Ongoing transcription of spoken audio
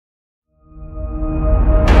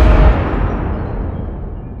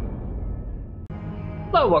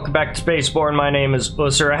Hello, welcome back to SpaceBourne. My name is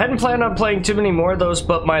Ussur. I hadn't planned on playing too many more of those,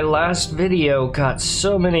 but my last video got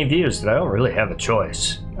so many views that I don't really have a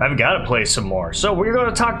choice. I've got to play some more. So we're going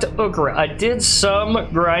to talk to Ussur. I did some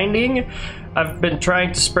grinding. I've been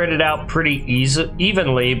trying to spread it out pretty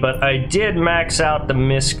evenly, but I did max out the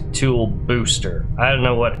MISC tool booster. I don't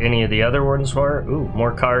know what any of the other ones were. Ooh,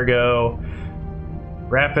 more cargo.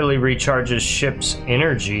 Rapidly recharges ship's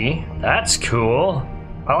energy. That's cool.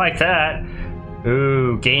 I like that.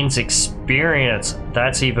 Ooh, gains experience.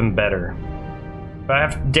 That's even better. I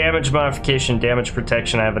have damage modification, damage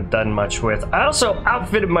protection I haven't done much with. I also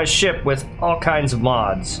outfitted my ship with all kinds of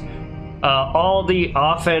mods. All the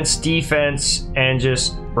offense, defense, and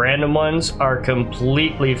just random ones are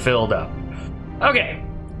completely filled up. Okay.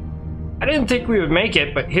 I didn't think we would make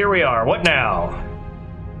it, but here we are. What now?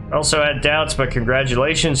 I also had doubts, but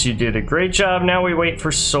congratulations, you did a great job. Now we wait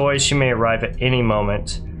for Soy. She may arrive at any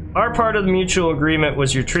moment. Our part of the mutual agreement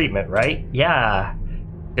was your treatment, right? Yeah.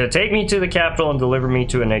 Gonna take me to the capital and deliver me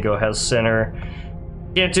to a Nego Health Center.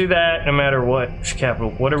 Can't do that no matter what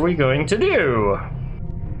capital. What are we going to do?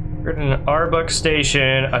 We're at an Arbuck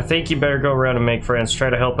station. I think you better go around and make friends. Try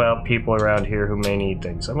to help out people around here who may need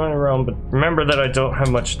things. I'm on around, but remember that I don't have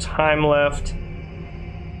much time left.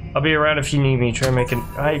 I'll be around if you need me. Try to make an...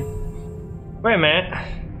 Wait a minute.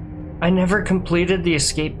 I never completed the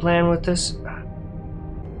escape plan with this.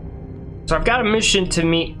 So I've got a mission to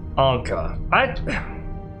meet Anka.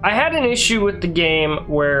 I had an issue with the game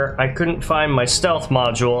where I couldn't find my stealth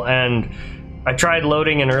module, and I tried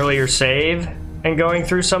loading an earlier save and going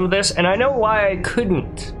through some of this, and I know why I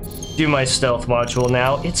couldn't do my stealth module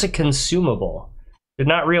now. It's a consumable. Did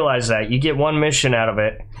not realize that. You get one mission out of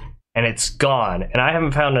it, and it's gone, and I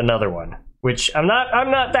haven't found another one, which I'm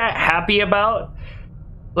not that happy about.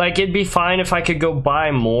 Like, it'd be fine if I could go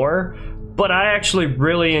buy more, but I actually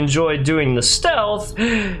really enjoy doing the stealth,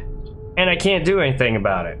 and I can't do anything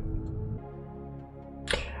about it.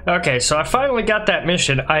 Okay, so I finally got that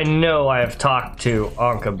mission. I know I have talked to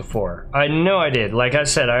Anka before. I know I did. Like I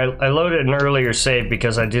said, I loaded an earlier save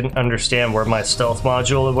because I didn't understand where my stealth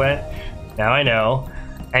module went. Now I know.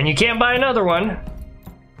 And you can't buy another one.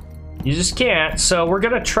 You just can't. So we're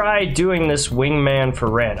gonna try doing this wingman for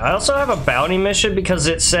rent. I also have a bounty mission because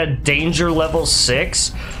it said danger level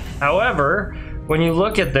 6. However, when you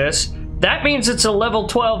look at this, that means it's a level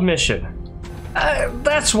 12 mission.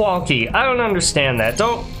 That's wonky. I don't understand that.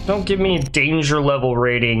 Don't give me a danger level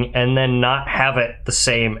rating and then not have it the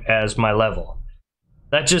same as my level.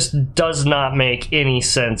 That just does not make any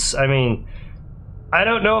sense. I mean, I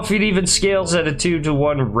don't know if it even scales at a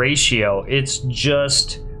 2-to-1 ratio. It's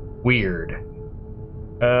just weird.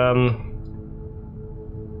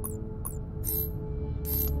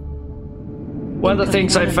 One of the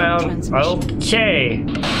things I found... Okay.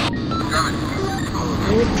 Warp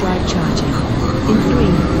drive charging. In 3,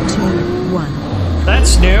 2, 1.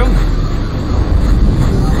 That's new.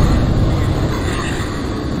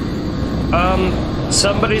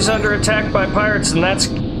 Somebody's under attack by pirates, and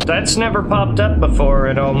that's never popped up before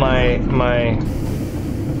in all my...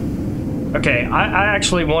 Okay, I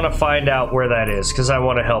actually want to find out where that is, because I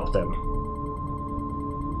want to help them.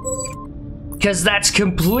 Because that's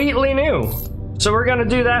completely new. So we're gonna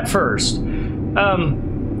do that first.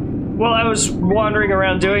 While I was wandering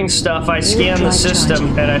around doing stuff, I scanned the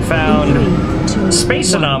system and I found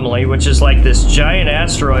Space Anomaly, which is like this giant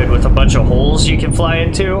asteroid with a bunch of holes you can fly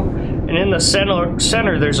into. And in the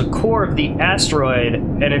center there's a core of the asteroid,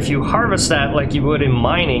 and if you harvest that like you would in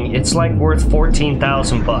mining, it's like worth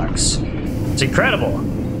 14,000 bucks. It's incredible.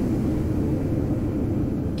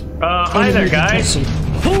 Hi there, guys.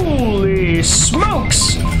 Holy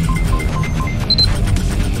smokes!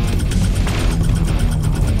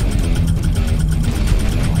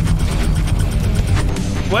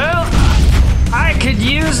 Well, I could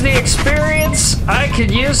use the experience, I could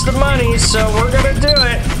use the money, so we're gonna do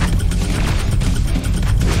it.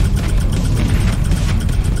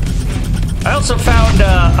 I also found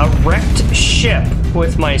a wrecked ship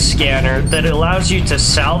with my scanner that allows you to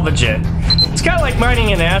salvage it. It's kind of like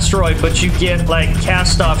mining an asteroid, but you get like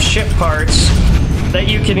cast-off ship parts that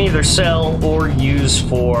you can either sell or use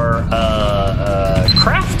for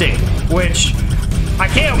crafting, which... I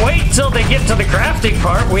can't wait till they get to the crafting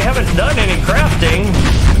part. We haven't done any crafting.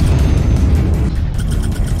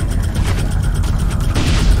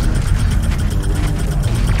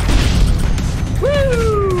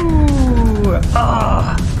 Woo!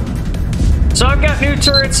 Ah. So I've got new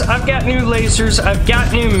turrets, I've got new lasers, I've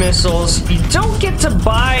got new missiles. You don't get to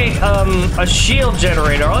buy a shield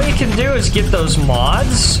generator. All you can do is get those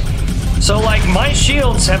mods. So like my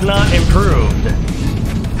shields have not improved.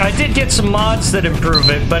 I did get some mods that improve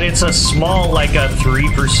it, but it's a small, like a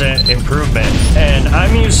 3% improvement. And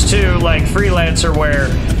I'm used to, like, Freelancer where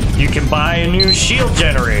you can buy a new shield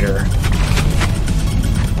generator.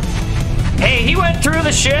 Hey, he went through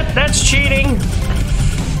the ship. That's cheating.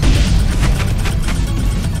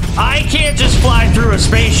 I can't just fly through a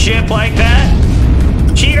spaceship like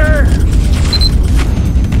that. Cheater.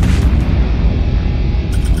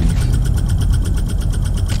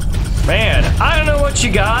 Man, I don't know what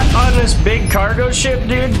you got on this big cargo ship,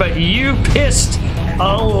 dude, but you pissed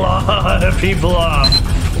a lot of people off.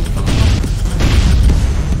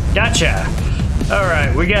 Gotcha. All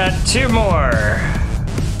right, we got 2 more.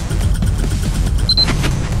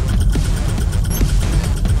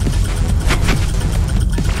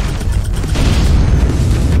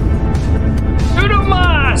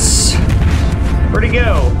 Udomas! Where'd he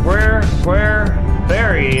go? Where?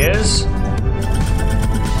 There he is.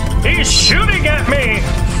 He's shooting at me!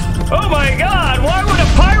 Oh my god, why would a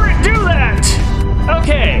pirate do that?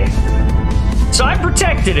 Okay. So I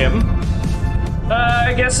protected him.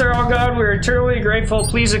 I guess they're all gone. We're eternally grateful.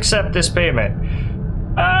 Please accept this payment.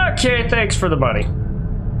 Okay, thanks for the money.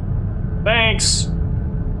 Thanks.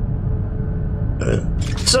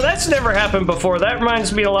 So that's never happened before. That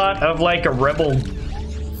reminds me a lot of like a Rebel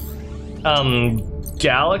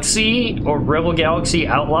Galaxy or Rebel Galaxy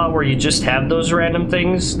Outlaw where you just have those random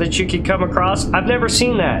things that you can come across. I've never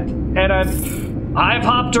seen that. And I've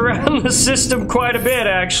hopped around the system quite a bit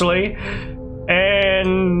actually.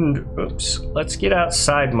 And oops, let's get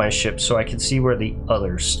outside my ship so I can see where the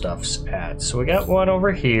other stuff's at. So we got one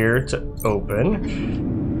over here to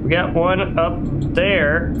open. We got one up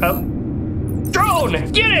there. Up.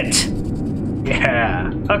 Drone! Get it!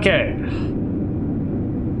 Yeah. Okay.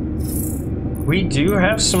 We do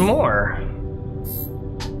have some more.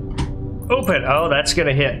 Open. Oh, that's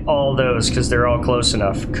gonna hit all those because they're all close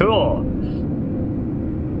enough. Cool.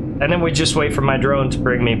 And then we just wait for my drone to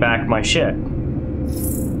bring me back my ship.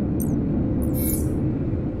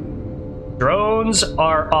 Drones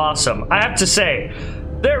are awesome. I have to say,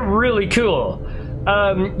 they're really cool.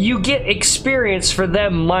 You get experience for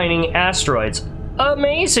them mining asteroids.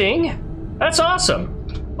 Amazing. That's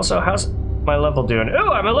awesome. Also, how's my level doing?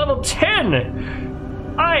 Oh, I'm a level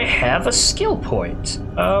 10. I have a skill point.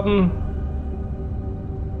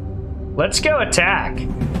 Let's go attack.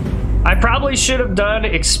 I probably should have done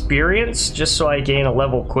experience just so I gain a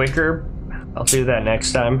level quicker. I'll do that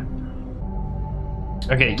next time.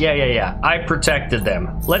 Okay, yeah. I protected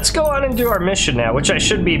them. Let's go on and do our mission now, which I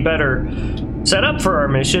should be better set up for our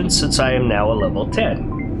mission since I am now a level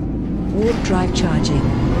 10. Warp drive charging.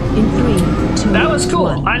 In 3, 2, that was cool.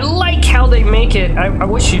 1. I like how they make it. I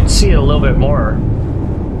wish you'd see it a little bit more.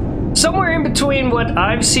 Somewhere in between what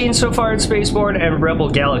I've seen so far in SpaceBourne and Rebel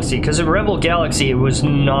Galaxy, because in Rebel Galaxy it was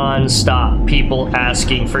non-stop people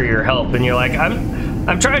asking for your help, and you're like,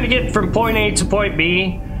 I'm trying to get from point A to point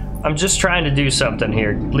B. I'm just trying to do something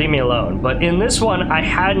here. Leave me alone. But in this one, I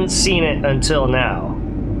hadn't seen it until now.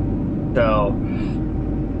 So,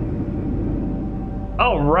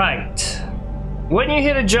 all right. When you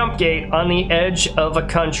hit a jump gate on the edge of a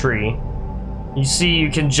country, you see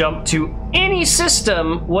you can jump to any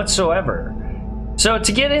system whatsoever. So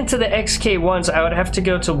to get into the XK1s, I would have to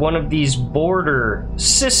go to one of these border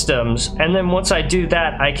systems, and then once I do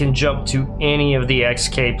that, I can jump to any of the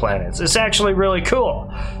XK planets. It's actually really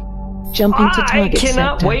cool. Jumping to target I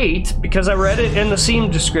cannot sector. wait, because I read it in the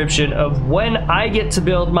Steam description of when I get to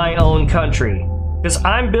build my own country. Because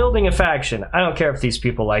I'm building a faction. I don't care if these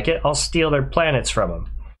people like it. I'll steal their planets from them.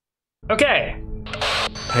 Okay.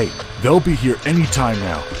 Hey, they'll be here any time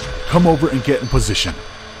now. Come over and get in position.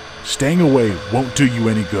 Staying away won't do you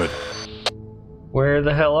any good. Where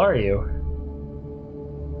the hell are you?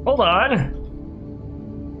 Hold on.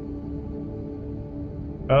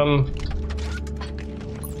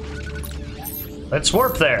 Let's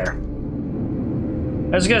warp there.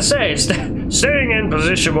 I was gonna say, staying in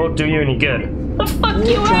position won't do you any good. The fuck Warp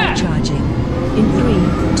you drive at? charging. In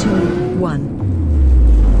 3, 2, 1.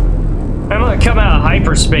 I'm gonna come out of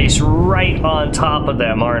hyperspace right on top of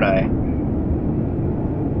them, aren't I?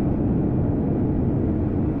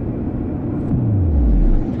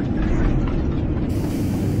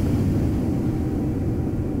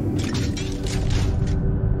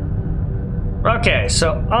 Okay,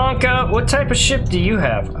 so Anka, what type of ship do you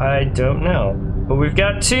have? I don't know. But we've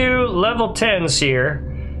got 2 level 10s here.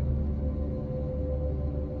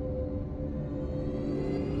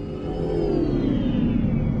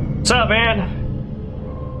 What's up, man?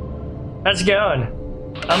 How's it going?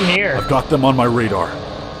 I'm here. I've got them on my radar.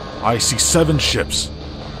 I see 7 ships.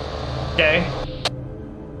 Okay.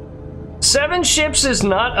 7 ships is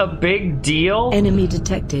not a big deal. Enemy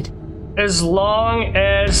detected. As long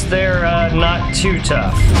as they're not too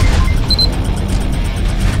tough.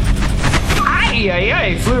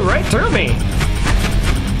 Ay, flew right through me.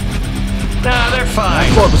 Nah, they're fine.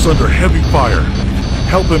 Club is under heavy fire.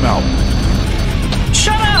 Help him out.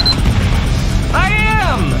 Shut up! I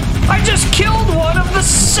am! I just killed one of the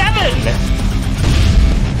 7!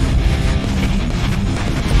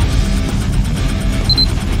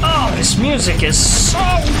 Oh, this music is so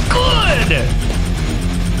good!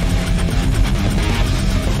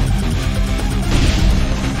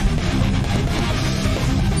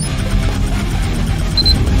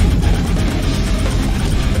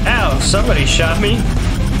 Ow, somebody shot me.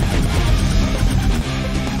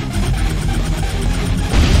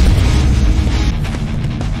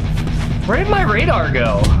 Where did my radar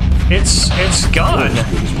go? It's gone.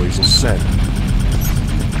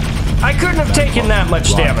 I couldn't have taken that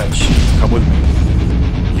much damage. Come with me.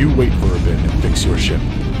 You wait for a bit and fix your ship.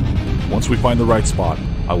 Once we find the right spot,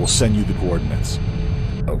 I will send you the coordinates.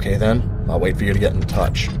 Okay then, I'll wait for you to get in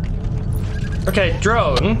touch. Okay,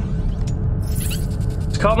 drone.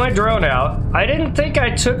 Let's call my drone out. I didn't think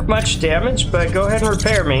I took much damage, but go ahead and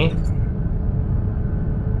repair me.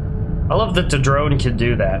 I love that the drone can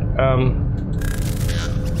do that. I'm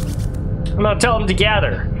gonna tell him to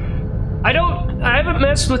gather. I haven't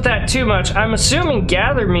messed with that too much. I'm assuming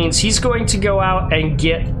gather means he's going to go out and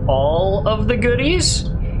get all of the goodies.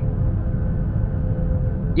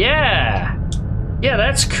 Yeah. Yeah,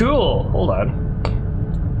 that's cool. Hold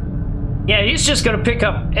on. Yeah, he's just gonna pick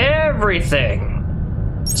up everything.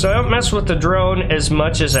 So I don't mess with the drone as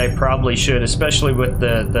much as I probably should, especially with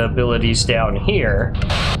the abilities down here.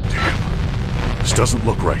 Damn. This doesn't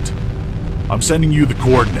look right. I'm sending you the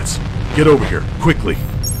coordinates. Get over here, quickly.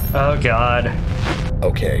 Oh, God.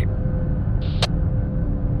 Okay.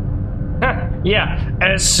 Huh, yeah,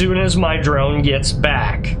 as soon as my drone gets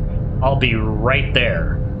back, I'll be right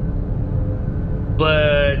there.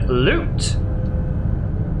 But loot.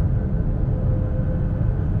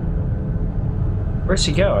 Where's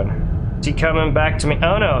he going? Is he coming back to me?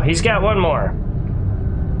 Oh no, he's got one more.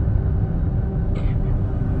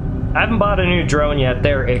 I haven't bought a new drone yet.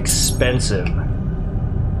 They're expensive.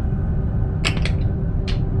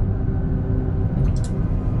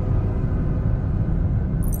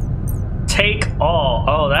 Take all.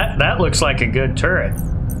 Oh, that looks like a good turret.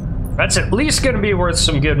 That's at least going to be worth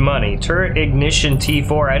some good money. Turret ignition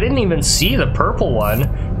T4. I didn't even see the purple one.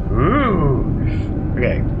 Ooh.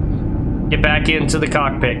 Okay. Get back into the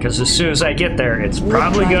cockpit, because as soon as I get there, it's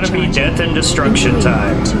probably going to be death and destruction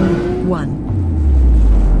time. 3, 2, 1.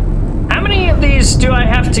 How many of these do I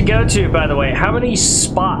have to go to, by the way? How many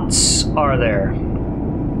spots are there?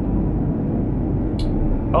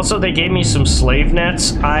 Also, they gave me some slave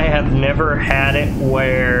nets. I have never had it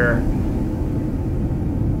where...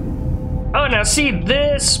 Oh, now see,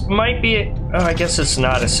 this might be... Oh, I guess it's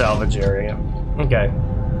not a salvage area. Okay.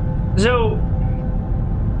 So...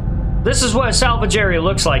 This is what a salvage area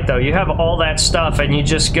looks like, though. You have all that stuff, and you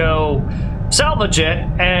just go salvage it,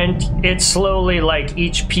 and it slowly, like,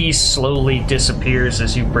 each piece slowly disappears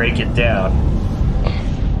as you break it down.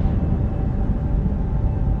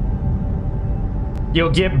 You'll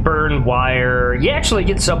get burned wire. You actually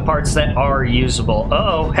get some parts that are usable.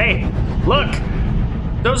 Uh-oh, hey, look!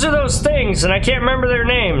 Those are those things, and I can't remember their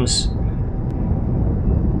names.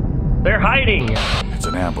 They're hiding. It's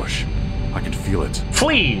an ambush. I can feel it.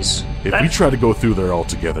 Fleas! If we try to go through there all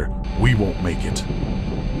together, we won't make it.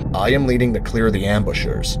 I am leading to clear the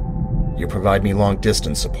ambushers. You provide me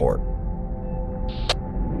long-distance support.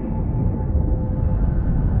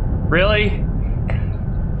 Really?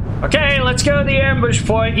 Okay, let's go to the ambush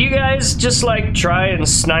point. You guys just, like, try and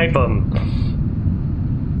snipe them.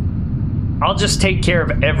 I'll just take care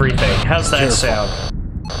of everything. How's that sound?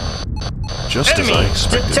 Just Enemy as I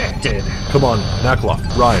expected. detected. Come on, Nakloff,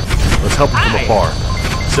 drive. Let's help him from Aye. afar.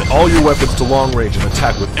 Set all your weapons to long range and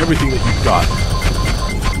attack with everything that you've got.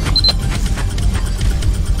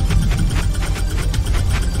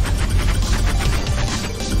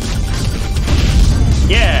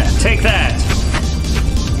 Yeah, take that.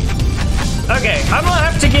 Okay, I'm gonna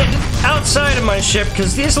have to get outside of my ship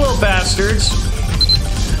because these little bastards,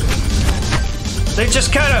 they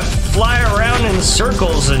just kind of fly around in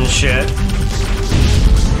circles and shit.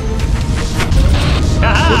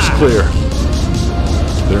 Aha! Looks clear.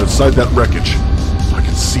 They're inside that wreckage. I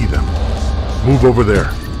can see them. Move over there.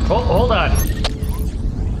 Hold on.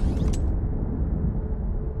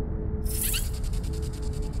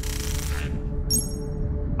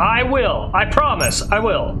 I will. I promise. I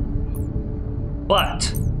will.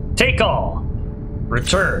 But take all.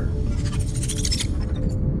 Return.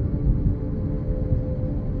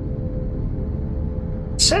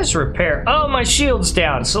 says repair. Oh, my shield's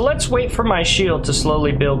down. So let's wait for my shield to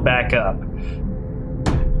slowly build back up.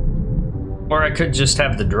 Or I could just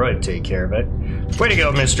have the droid take care of it. Way to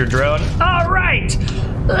go, Mr. Drone. All right,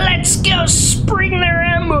 let's go spring their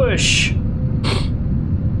ambush.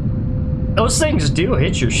 Those things do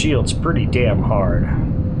hit your shields pretty damn hard.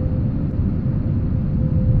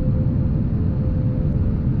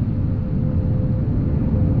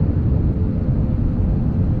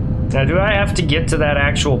 Now, do I have to get to that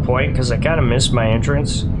actual point? Because I kind of missed my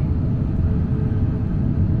entrance.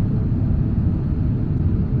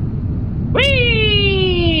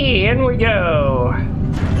 Whee! In we go.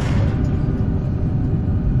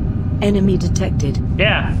 Enemy detected.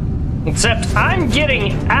 Yeah. Except I'm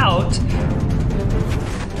getting out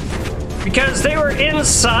because they were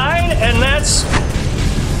inside, and that's...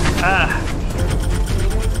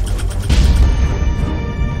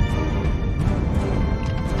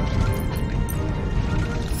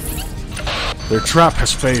 Their trap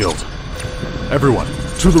has failed. Everyone,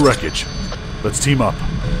 to the wreckage. Let's team up.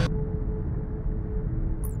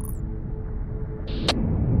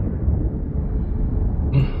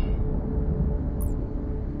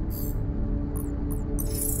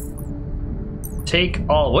 Take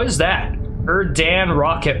all. What is that? Erdan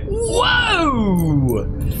rocket. Whoa!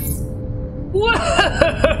 Whoa!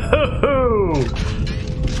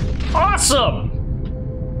 Awesome!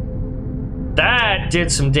 That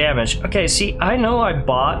did some damage. Okay, see, I know I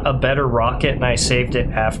bought a better rocket and I saved it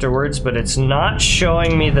afterwards, but it's not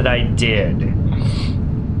showing me that I did.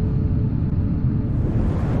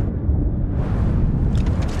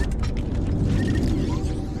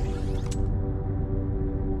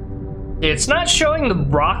 It's not showing the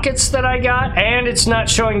rockets that I got, and it's not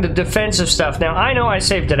showing the defensive stuff. Now, I know I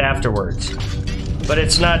saved it afterwards, but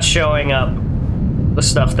it's not showing up the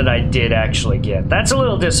stuff that I did actually get. That's a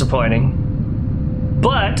little disappointing.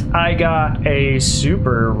 But I got a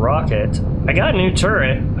super rocket. I got a new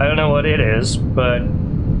turret. I don't know what it is, but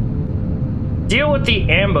deal with the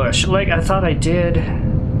ambush. Like, I thought I did.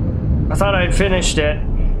 I thought I'd finished it.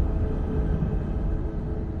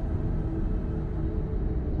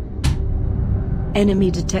 Enemy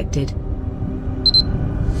detected.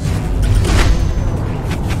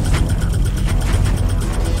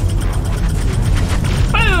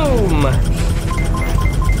 Boom!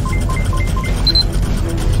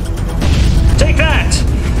 Take that!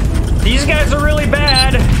 These guys are really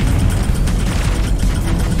bad.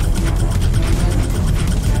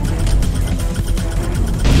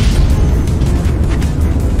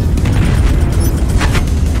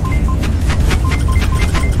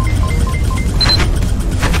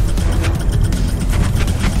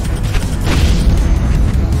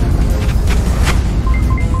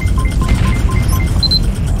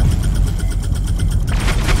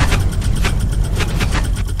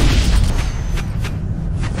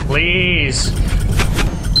 Please.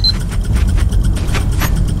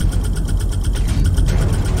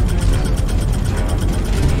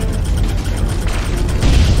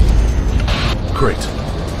 Great.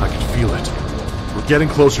 I can feel it. We're getting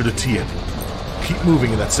closer to Tian. Keep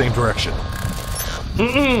moving in that same direction.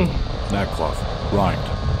 Nagcloth, Rind,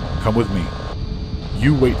 come with me.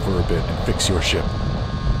 You wait for a bit and fix your ship.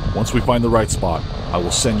 Once we find the right spot, I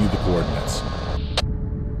will send you the coordinates.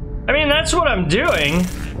 I mean, that's what I'm doing.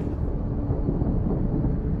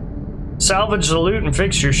 Salvage the loot and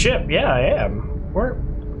fix your ship. Yeah, I am.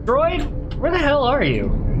 Droid? Where the hell are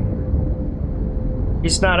you?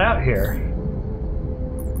 He's not out here.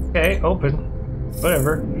 Okay, open.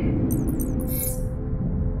 Whatever.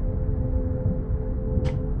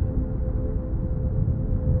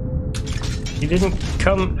 He didn't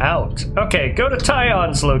come out. Okay, go to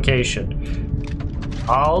Tyon's location.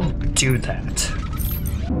 I'll do that.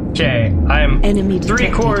 Okay, I'm Enemy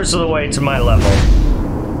detected. 3/4 of the way to my level.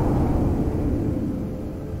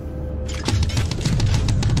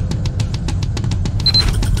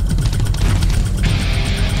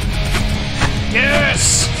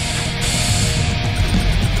 Yes!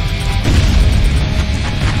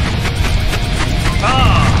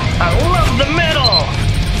 Ah, I love the metal!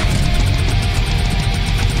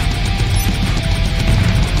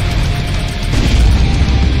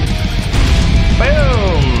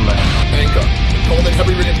 Boom! Anka, we're called in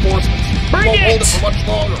heavy reinforcements. Bring Won't hold it! it for much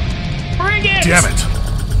longer. Bring it! Damn it!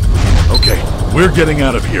 Okay, we're getting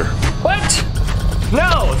out of here. What?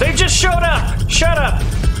 No, they just showed up! Shut up!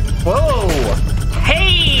 Whoa!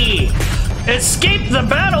 Hey! Escape the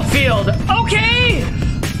battlefield! Okay!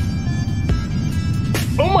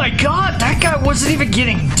 Oh my god, that guy wasn't even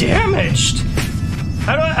getting damaged!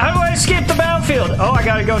 How do I escape the battlefield? Oh, I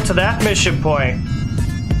gotta go to that mission point.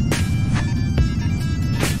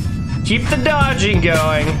 keep the dodging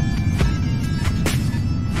going.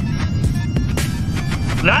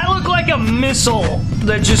 That looked like a missile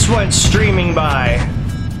that just went streaming by.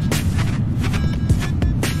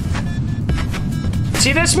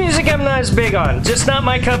 See, this music I'm not as big on. Just not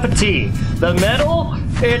my cup of tea. The metal,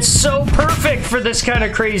 it's so perfect for this kind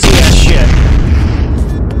of crazy ass shit.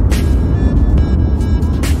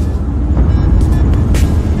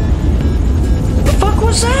 The fuck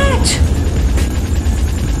was that?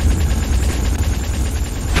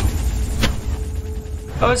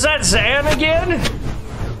 Oh, is that Zan again?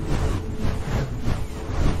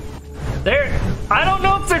 I don't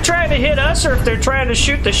know if they're trying to hit us or if they're trying to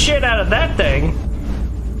shoot the shit out of that thing.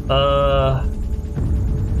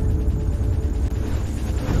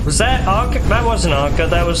 Was that Anka? That wasn't Anka,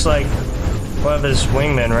 that was like one of his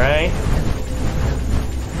wingmen, right?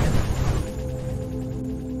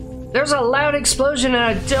 There's a loud explosion and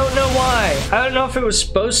I don't know why. I don't know if it was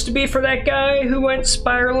supposed to be for that guy who went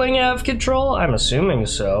spiraling out of control. I'm assuming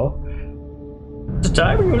so. The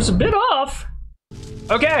timing was a bit off.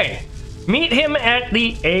 Okay, meet him at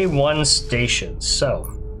the A1 station.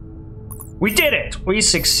 So, we did it! We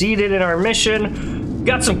succeeded in our mission.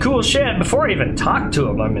 Got some cool shit. Before I even talked to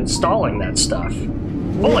him, I'm installing that stuff.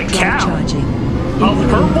 Holy cow! A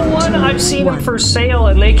purple one? I've seen them for sale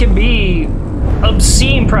and they can be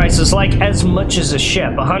obscene prices, like as much as a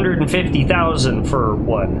ship. 150,000 for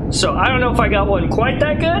one. So I don't know if I got one quite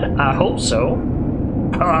that good. I hope so.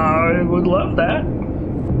 I would love that.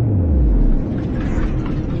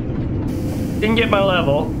 Didn't get my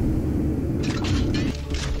level.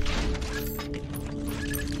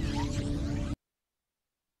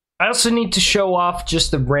 I also need to show off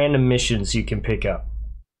just the random missions you can pick up.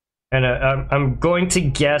 And I'm going to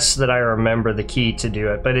guess that I remember the key to do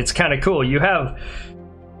it, but it's kind of cool. You have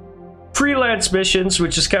freelance missions,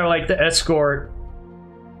 which is kind of like the escort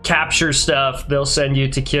capture stuff. They'll send you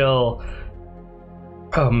to kill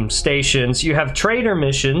stations. You have trader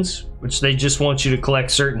missions, which they just want you to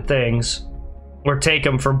collect certain things or take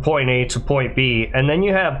them from point A to point B. And then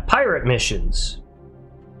you have pirate missions.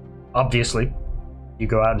 Obviously, you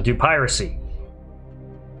go out and do piracy.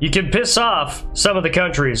 You can piss off some of the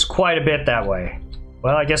countries quite a bit that way.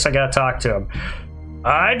 Well, I guess I gotta talk to him.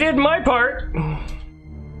 I did my part.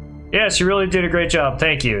 Yes, you really did a great job,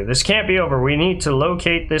 thank you. This can't be over, we need to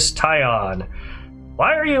locate this Tyon.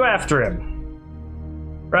 Why are you after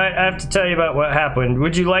him? Right, I have to tell you about what happened.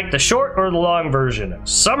 Would you like the short or the long version?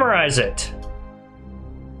 Summarize it.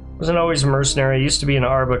 I wasn't always a mercenary, I used to be an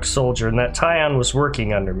Arbok soldier, and that Tyon was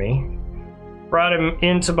working under me. Brought him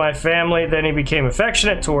into my family, then he became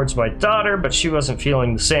affectionate towards my daughter, but she wasn't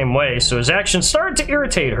feeling the same way, so his actions started to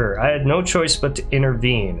irritate her. I had no choice but to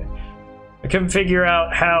intervene. I couldn't figure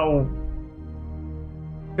out how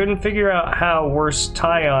worse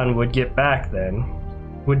Tyon would get back then.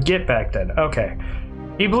 Okay.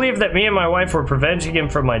 He believed that me and my wife were preventing him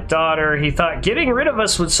from my daughter. He thought getting rid of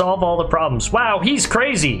us would solve all the problems. Wow, he's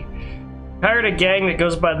crazy! Hired a gang that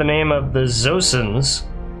goes by the name of the Zosans.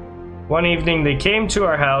 One evening, they came to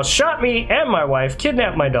our house, shot me and my wife,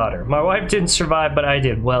 kidnapped my daughter. My wife didn't survive, but I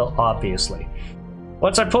did. Well, obviously.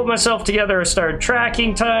 Once I pulled myself together, I started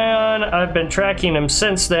tracking Tyon. I've been tracking him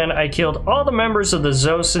since then. I killed all the members of the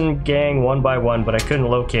Zosan gang one by one, but I couldn't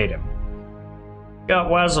locate him. Got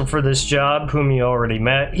Wazzle for this job, whom you already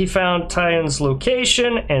met. He found Tyon's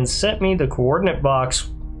location and sent me the coordinate box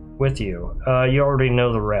with you. You already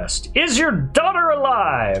know the rest. Is your daughter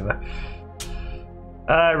alive?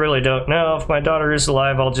 I really don't know. If my daughter is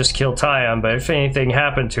alive, I'll just kill Tyon, but if anything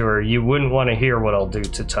happened to her, you wouldn't want to hear what I'll do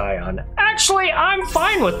to Tyon. Actually, I'm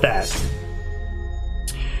fine with that.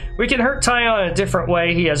 We can hurt Tyon in a different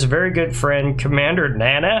way. He has a very good friend, Commander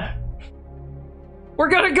Nana. We're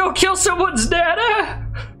gonna go kill someone's Nana!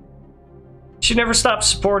 She never stopped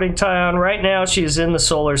supporting Tyon. Right now, she is in the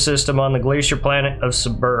solar system on the glacier planet of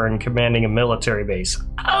SpaceBourne, commanding a military base.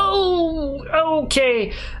 Oh,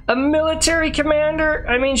 okay. A military commander?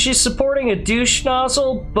 I mean, she's supporting a douche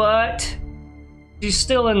nozzle, but she's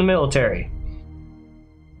still in the military.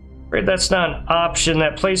 Afraid that's not an option.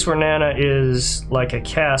 That place where Nana is like a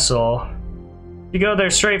castle. If you go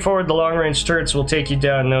there straight forward, the long-range turrets will take you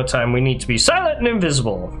down in no time. We need to be silent and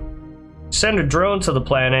invisible. Send a drone to the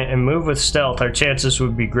planet and move with stealth, our chances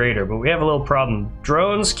would be greater, but we have a little problem.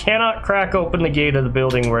 Drones cannot crack open the gate of the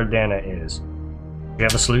building where Nana is. You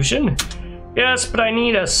have a solution? Yes, but I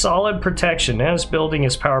need a solid protection. Nana's building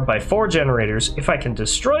is powered by 4 generators. If I can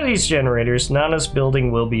destroy these generators, Nana's building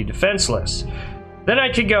will be defenseless. Then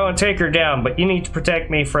I could go and take her down, but you need to protect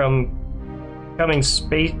me from coming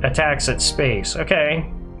space attacks at space. Okay.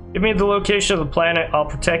 Give me the location of the planet. I'll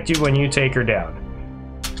protect you when you take her down.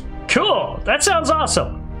 Cool. That sounds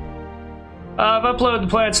awesome. I've uploaded the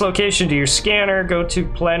planet's location to your scanner. Go to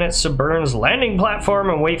planet SpaceBourne's landing platform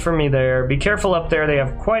and wait for me there. Be careful up there. They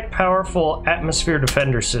have quite powerful atmosphere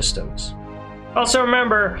defender systems. Also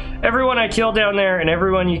remember, everyone I kill down there and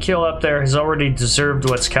everyone you kill up there has already deserved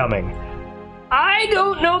what's coming. I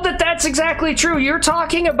don't know that that's exactly true. You're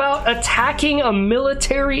talking about attacking a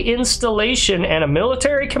military installation and a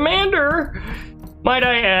military commander, might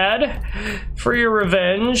I add, for your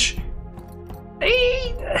revenge.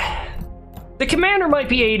 The commander might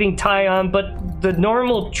be aiding Tyon, but the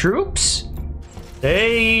normal troops?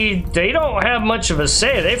 They don't have much of a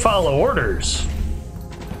say. They follow orders.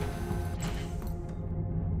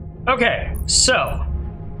 Okay, so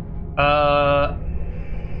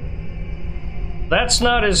that's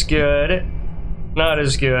not as good. Not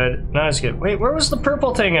as good. Not as good. Wait, where was the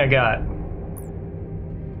purple thing I got?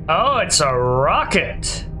 Oh, it's a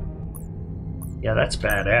rocket. Yeah, that's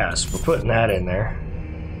badass. We're putting that in there.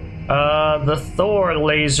 The Thor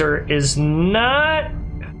laser is not...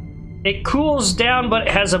 It cools down, but it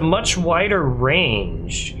has a much wider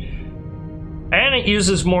range. And it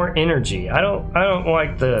uses more energy. I don't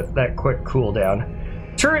like that quick cooldown.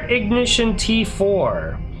 Turret ignition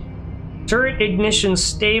T4. Turret ignition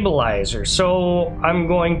stabilizer. So I'm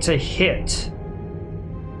going to hit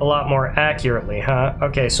a lot more accurately, huh?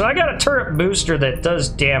 Okay, so I got a turret booster that does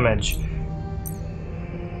damage.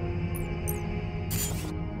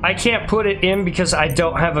 I can't put it in because I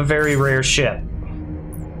don't have a very rare ship.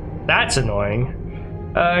 That's annoying.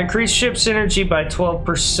 Increase ship's energy by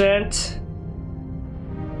 12%.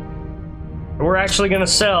 We're actually gonna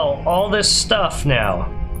sell all this stuff now.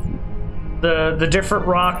 The different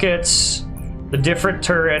rockets, the different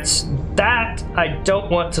turrets. That I don't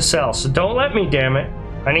want to sell, so don't let me, damn it.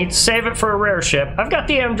 I need to save it for a rare ship. I've got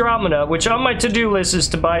the Andromeda, which on my to-do list is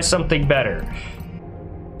to buy something better.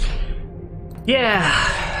 Yeah,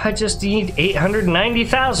 I just need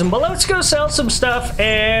 890,000, but let's go sell some stuff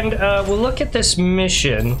and we'll look at this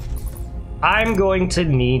mission. I'm going to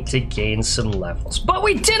need to gain some levels, but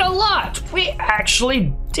we did a lot. We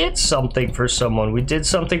actually did something for someone. We did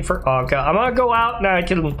something for Anka. I'm gonna go out and I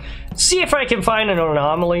can see if I can find an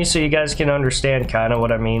anomaly so you guys can understand kind of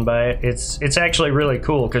what I mean by it. It's actually really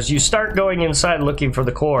cool because you start going inside looking for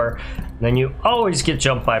the core, and then you always get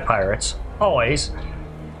jumped by pirates. Always.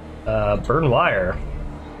 Burn wire.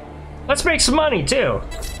 Let's make some money too.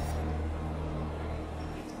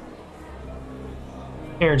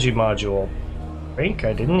 Energy module. Drink,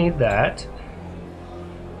 I didn't need that.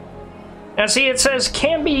 Now see, it says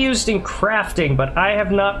can be used in crafting, but I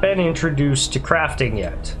have not been introduced to crafting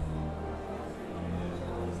yet.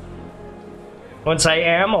 Once I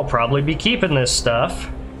am, I'll probably be keeping this stuff.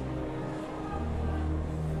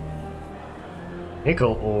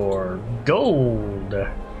 Nickel ore. Gold.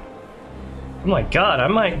 Oh my god, I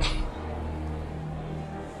might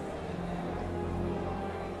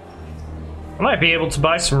be able to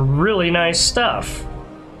buy some really nice stuff.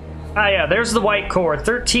 Ah yeah, there's the white core,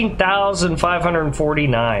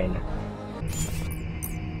 13,549.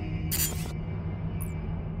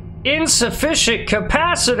 Insufficient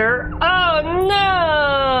capacitor? Oh no!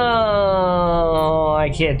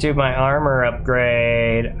 I can't do my armor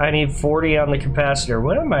upgrade. I need 40 on the capacitor.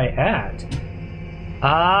 What am I at?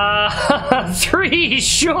 3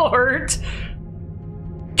 short!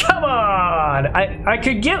 Come on! I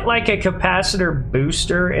could get like a capacitor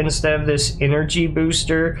booster instead of this energy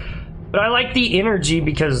booster, but I like the energy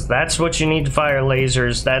because that's what you need to fire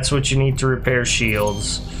lasers, that's what you need to repair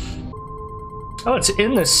shields. Oh, it's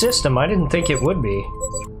in the system. I didn't think it would be.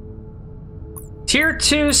 Tier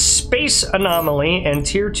 2 space anomaly and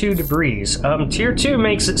Tier 2 debris. Tier 2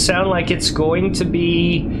 makes it sound like it's going to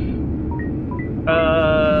be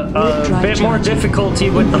a bit more difficulty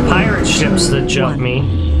with the pirate ships that jump me.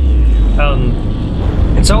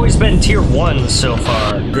 It's always been Tier 1 so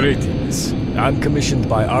far. Greetings. I'm commissioned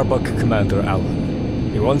by Arbok Commander Alan.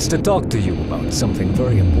 He wants to talk to you about something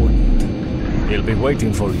very important. He'll be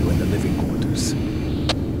waiting for you in the living quarters.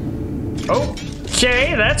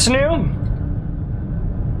 Okay, that's new.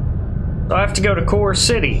 So I have to go to Core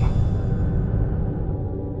City.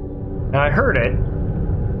 Now I heard it.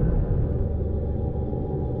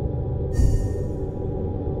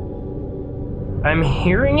 I'm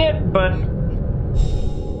hearing it, but...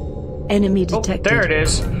 Enemy detected. Oh, there it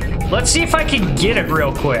is. Let's see if I can get it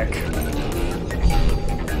real quick.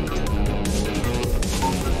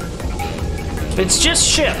 It's just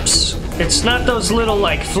ships. It's not those little,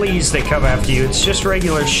 like, fleas that come after you. It's just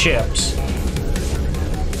regular ships.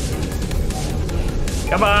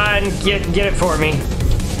 Come on, get it for me.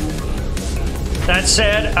 That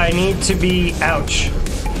said, I need to be... Ouch.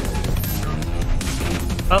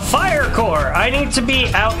 A fire core! I need to be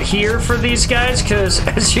out here for these guys, because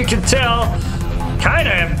as you can tell, kind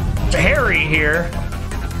of hairy here.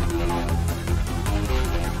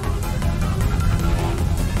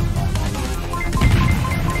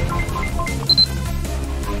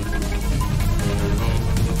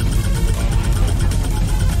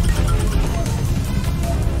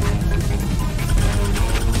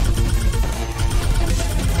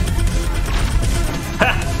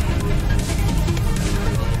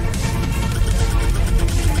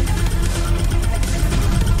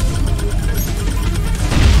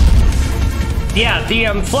 Yeah,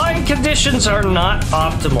 the flying conditions are not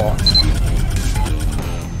optimal.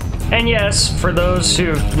 And yes, for those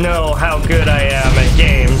who know how good I am at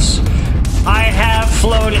games, I have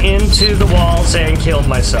flown into the walls and killed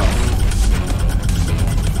myself.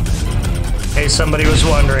 In case somebody was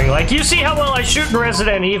wondering, like, you see how well I shoot in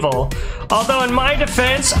Resident Evil. Although in my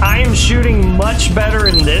defense, I am shooting much better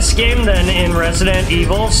in this game than in Resident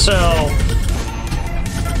Evil, so...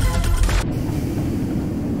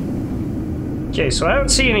 Okay, so I don't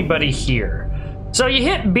see anybody here. So you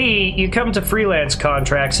hit B, you come to freelance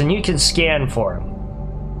contracts, and you can scan for them.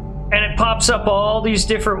 And it pops up all these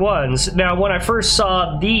different ones. Now, when I first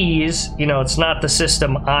saw these, you know, it's not the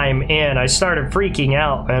system I'm in, I started freaking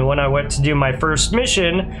out. And when I went to do my first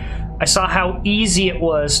mission, I saw how easy it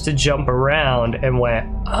was to jump around and went,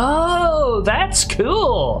 oh, that's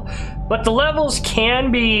cool. But the levels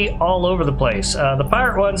can be all over the place. The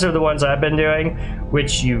pirate ones are the ones I've been doing,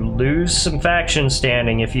 which you lose some faction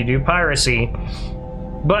standing if you do piracy.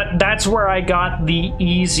 But that's where I got the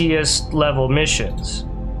easiest level missions.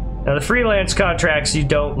 Now, the freelance contracts, you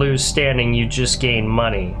don't lose standing, you just gain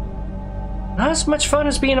money. Not as much fun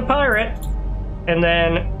as being a pirate. And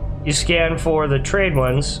then you scan for the trade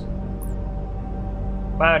ones.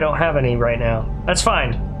 I don't have any right now. That's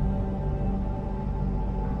fine.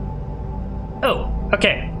 Oh,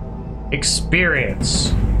 okay.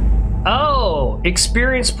 Experience. Oh,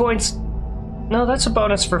 experience points. No, that's a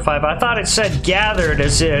bonus for 5. I thought it said gathered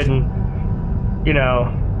as in, you know,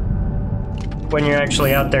 when you're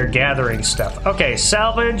actually out there gathering stuff. Okay,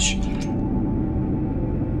 salvage.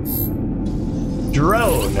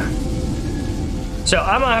 Drone. So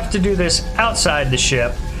I'm gonna have to do this outside the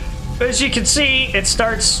ship. But as you can see, it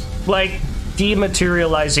starts like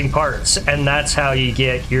dematerializing parts, and that's how you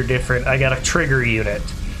get your different... I got a trigger unit.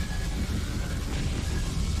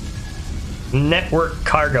 Network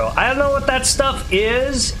cargo. I don't know what that stuff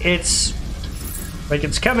is. It's like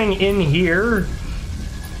it's coming in here.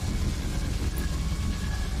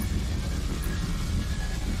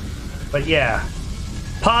 But yeah.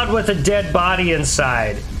 Pod with a dead body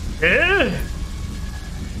inside. Ugh.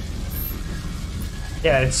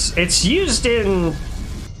 Yeah, it's used in...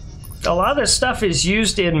 A lot of this stuff is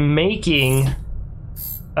used in making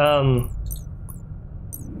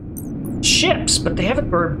ships, but they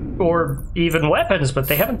haven't, or even weapons, but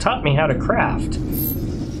they haven't taught me how to craft.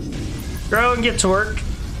 Grow and get to work.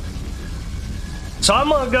 So I'm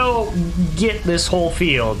gonna go get this whole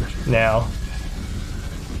field now.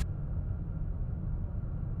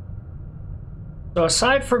 So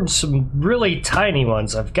aside from some really tiny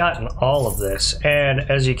ones, I've gotten all of this, and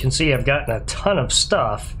as you can see, I've gotten a ton of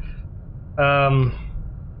stuff.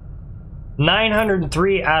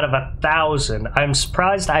 903 out of 1,000. I'm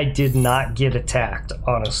surprised I did not get attacked,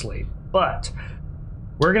 honestly. But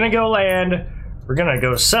we're gonna go land, we're gonna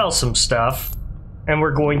go sell some stuff, and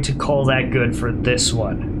we're going to call that good for this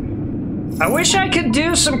one. I wish I could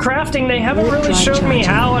do some crafting. They haven't really showed me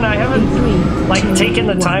how, and I haven't like taken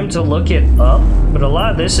the time to look it up. But a lot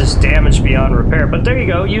of this is damaged beyond repair. But there you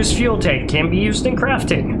go. Use fuel tank. Can be used in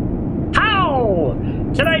crafting. How?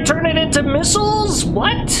 Can I turn it into missiles?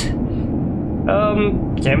 What?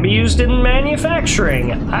 Can be used in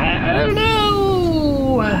manufacturing. I don't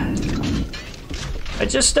know. I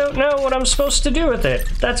just don't know what I'm supposed to do with it.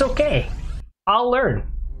 That's okay. I'll learn.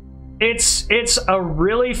 It's a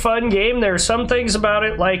really fun game. There are some things about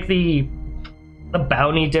it, like the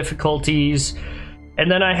bounty difficulties. And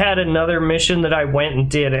then I had another mission that I went and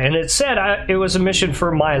did, and it said it was a mission for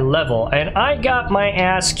my level, and I got my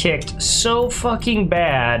ass kicked so fucking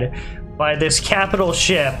bad by this capital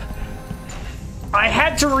ship. I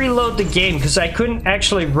had to reload the game because I couldn't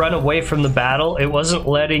actually run away from the battle. It wasn't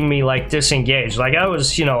letting me like disengage. Like I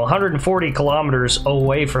was, you know, 140 kilometers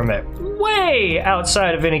away from it, way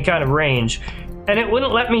outside of any kind of range, and it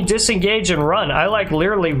wouldn't let me disengage and run. I like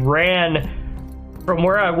literally ran from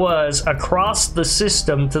where I was across the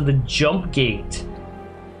system to the jump gate,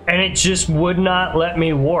 and it just would not let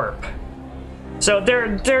me warp. So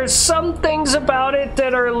there's some things about it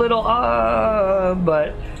that are a little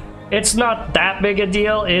but It's not that big a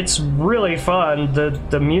deal. It's really fun.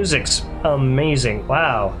 The music's amazing.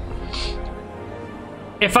 Wow.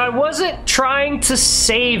 If I wasn't trying to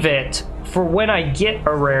save it for when I get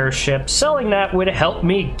a rare ship, selling that would help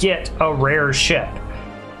me get a rare ship.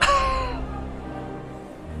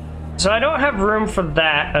 So I don't have room for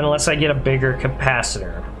that unless I get a bigger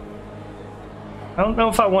capacitor. I don't know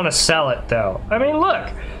if I want to sell it though. I mean, look,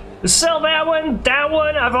 sell that one,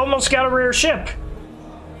 I've almost got a rare ship.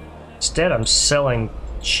 Instead, I'm selling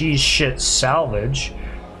cheese shit salvage.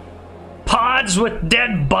 Pods with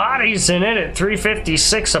dead bodies in it at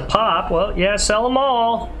 $356 a pop. Well, yeah, sell them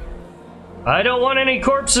all. I don't want any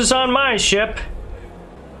corpses on my ship.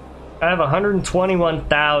 I have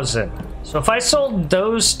 121,000. So if I sold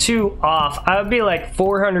those two off, I would be like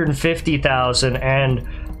 450,000 and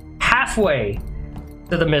halfway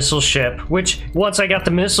to the missile ship, which once I got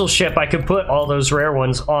the missile ship, I could put all those rare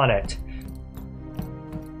ones on it.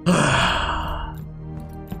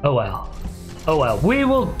 Oh well. Oh well. We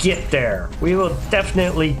will get there. We will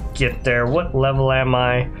definitely get there. What level am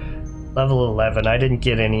I? Level 11. I didn't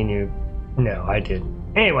get any new... No, I didn't.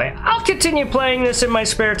 Anyway, I'll continue playing this in my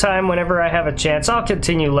spare time whenever I have a chance. I'll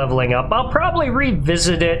continue leveling up. I'll probably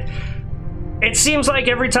revisit it. It seems like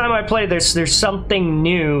every time I play this, there's something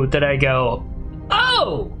new that I go,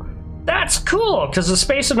 oh, that's cool. Because the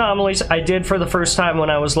space anomalies I did for the first time when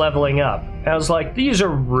I was leveling up. I was like, these are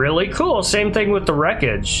really cool. Same thing with the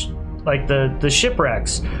wreckage, like the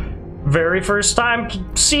shipwrecks. Very first time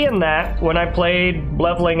seeing that when I played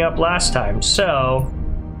leveling up last time. So...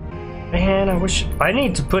 man, I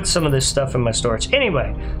need to put some of this stuff in my storage.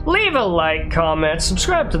 Anyway, leave a like, comment,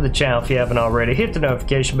 subscribe to the channel if you haven't already. Hit the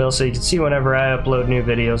notification bell so you can see whenever I upload new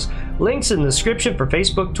videos. Links in the description for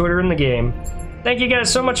Facebook, Twitter, and the game. Thank you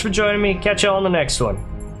guys so much for joining me. Catch y'all on the next one.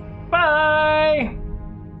 Bye!